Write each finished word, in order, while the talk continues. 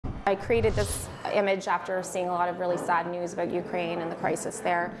I created this image after seeing a lot of really sad news about Ukraine and the crisis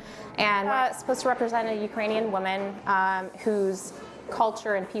there. And it's supposed to represent a Ukrainian woman whose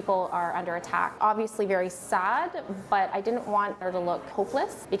culture and people are under attack. Obviously very sad, but I didn't want her to look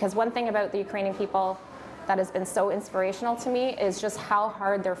hopeless, because one thing about the Ukrainian people that has been so inspirational to me is just how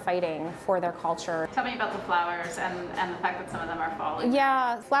hard they're fighting for their culture. Tell me about the flowers and the fact that some of them are falling.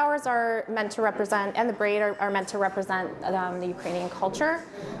 Yeah, flowers are meant to represent, and the braid are meant to represent the Ukrainian culture.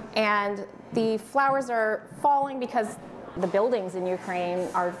 And the flowers are falling because the buildings in Ukraine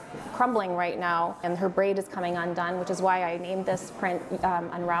are crumbling right now, and her braid is coming undone, which is why I named this print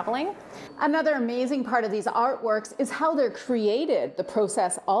Unraveling. Another amazing part of these artworks is how they're created. The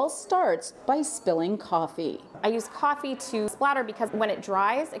process all starts by spilling coffee. I use coffee to splatter because when it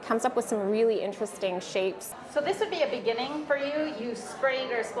dries, it comes up with some really interesting shapes. So this would be a beginning for you. You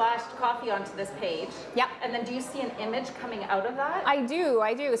sprayed or splashed coffee onto this page. Yep. And then do you see an image coming out of that? I do.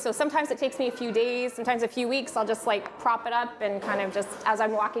 So sometimes it takes me a few days, sometimes a few weeks. I'll just like prop it up and kind of just, as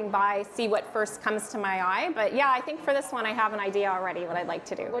I'm walking by, see what first comes to my eye. But yeah, I think for this one I have an idea already what I'd like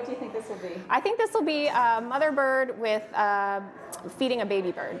to do. What do you think this will be? I think this will be a mother bird with feeding a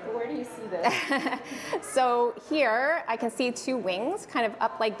baby bird. Where do you see this? So here I can see two wings kind of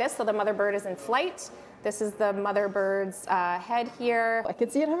up like this, so the mother bird is in flight. This is the mother bird's head here. I can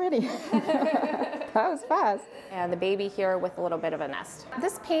see it already. That was fast. And the baby here with a little bit of a nest.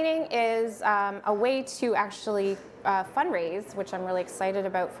 This painting is a way to actually fundraise, which I'm really excited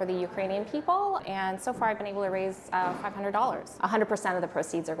about for the Ukrainian people. And so far I've been able to raise $500. 100% of the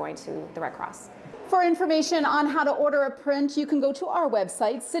proceeds are going to the Red Cross. For information on how to order a print, you can go to our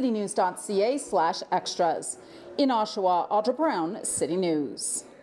website, citynews.ca/extras. In Oshawa, Audra Brown, City News.